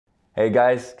Hey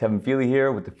guys, Kevin Feely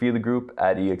here with the Feely Group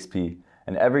at EXP.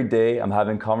 And every day I'm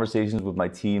having conversations with my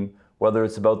team, whether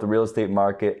it's about the real estate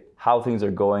market, how things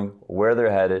are going, where they're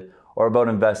headed, or about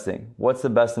investing. What's the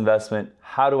best investment?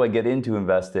 How do I get into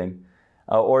investing?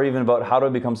 Or even about how do I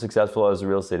become successful as a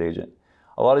real estate agent?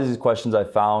 A lot of these questions I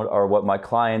found are what my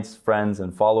clients, friends,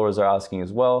 and followers are asking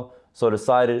as well. So I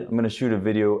decided I'm going to shoot a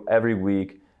video every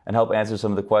week and help answer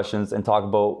some of the questions and talk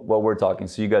about what we're talking,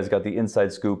 so you guys got the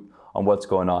inside scoop on what's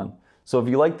going on. So if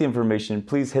you like the information,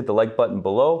 please hit the like button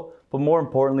below, but more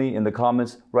importantly, in the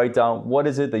comments, write down what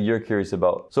is it that you're curious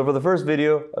about. So for the first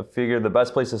video, I figured the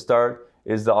best place to start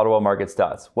is the Ottawa market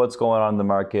stats. What's going on in the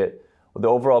market, the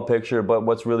overall picture, but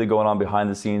what's really going on behind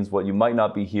the scenes, what you might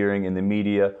not be hearing in the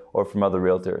media or from other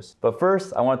realtors. But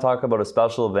first, I want to talk about a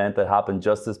special event that happened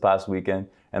just this past weekend,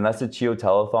 and that's the 𝐶𝐞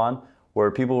Telethon, where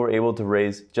people were able to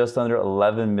raise just under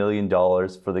 $11 million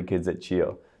for the kids at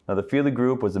𝐶𝐞. Now, the Feely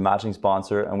Group was a matching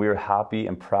sponsor, and we are happy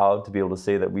and proud to be able to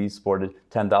say that we supported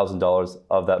 $10,000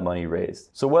 of that money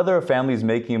raised. So whether a family is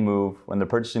making a move when they're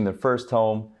purchasing their first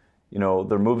home,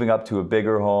 they're moving up to a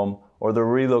bigger home, or they're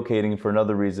relocating for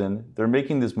another reason, they're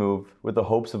making this move with the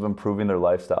hopes of improving their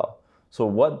lifestyle. So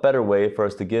what better way for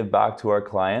us to give back to our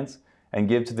clients and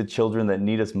give to the children that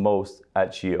need us most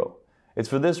at 𝐶𝐞? It's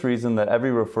for this reason that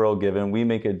every referral given, we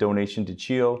make a donation to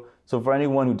𝐶𝐞. So for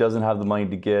anyone who doesn't have the money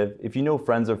to give, if you know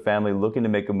friends or family looking to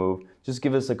make a move, just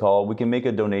give us a call. We can make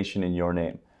a donation in your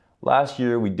name. Last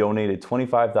year, we donated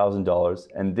 $25,000,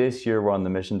 and this year we're on the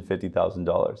mission to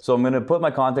 $50,000. So I'm gonna put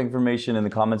my contact information in the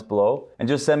comments below, and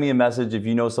just send me a message if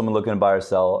you know someone looking to buy or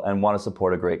sell and want to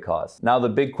support a great cause. Now the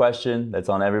big question that's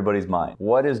on everybody's mind: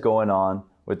 what is going on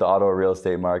with the Ottawa real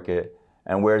estate market,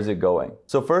 and where is it going?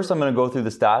 So first, I'm gonna go through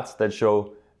the stats that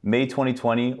show May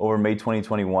 2020 over May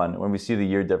 2021 when we see the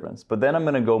year difference. But then I'm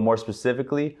gonna go more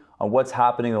specifically on what's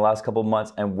happening the last couple of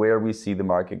months and where we see the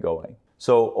market going.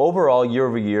 So overall, year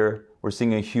over year, we're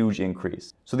seeing a huge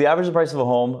increase. So the average price of a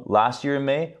home last year in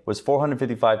May was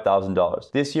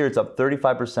 $455,000. This year it's up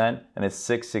 35% and it's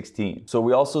 $616,000. So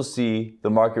we also see the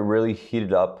market really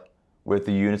heated up with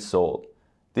the units sold.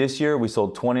 This year, we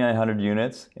sold 2,900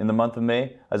 units in the month of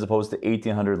May, as opposed to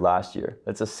 1,800 last year.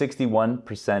 That's a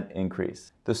 61%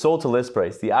 increase. The sold to list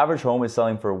price, the average home is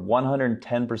selling for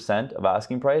 110% of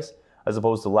asking price, as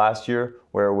opposed to last year,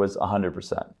 where it was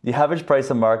 100%. The average price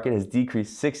of market has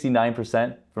decreased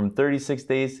 69% from 36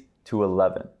 days to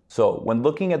 11. So when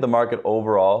looking at the market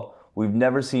overall, we've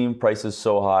never seen prices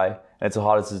so high, and it's the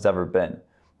hottest it's ever been.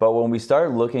 But when we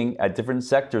start looking at different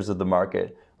sectors of the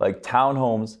market, like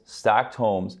townhomes, stacked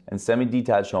homes, and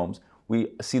semi-detached homes, we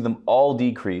see them all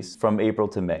decrease from April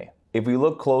to May. If we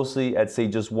look closely at, say,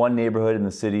 just one neighborhood in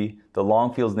the city, the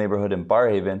Longfields neighborhood in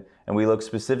Barrhaven, and we look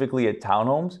specifically at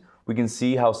townhomes, we can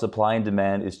see how supply and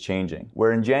demand is changing.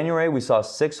 Where in January, we saw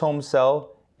 6 homes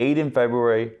sell, 8 in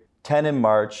February, 10 in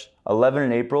March, 11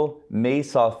 in April, May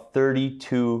saw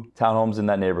 32 townhomes in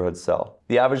that neighborhood sell.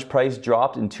 The average price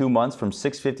dropped in 2 months from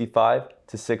 $655,000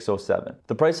 to $607,000.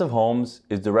 The price of homes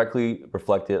is directly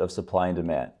reflective of supply and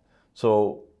demand.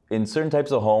 So in certain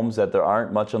types of homes that there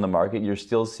aren't much on the market, you're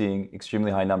still seeing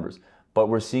extremely high numbers. But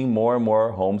we're seeing more and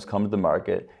more homes come to the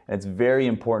market, and it's very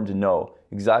important to know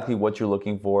exactly what you're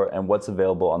looking for and what's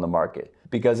available on the market.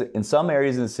 Because in some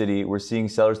areas in the city, we're seeing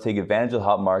sellers take advantage of the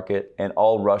hot market and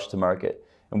all rush to market,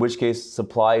 in which case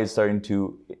supply is starting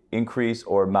to increase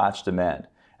or match demand.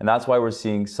 And that's why we're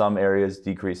seeing some areas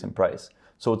decrease in price.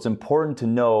 So it's important to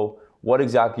know what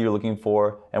exactly you're looking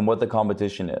for and what the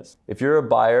competition is. If you're a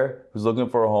buyer who's looking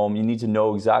for a home, you need to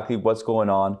know exactly what's going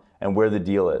on and where the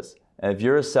deal is. And if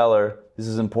you're a seller, this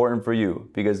is important for you,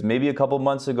 because maybe a couple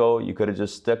months ago, you could have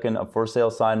just stuck in a for sale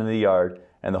sign in the yard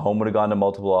and the home would have gone to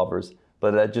multiple offers.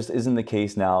 But that just isn't the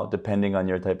case now, depending on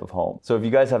your type of home. So if you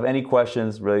guys have any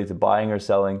questions related to buying or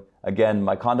selling, again,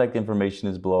 my contact information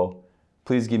is below.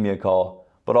 Please give me a call.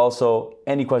 But also,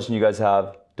 any question you guys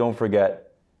have, don't forget,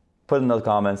 put in the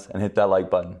comments and hit that like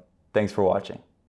button. Thanks for watching.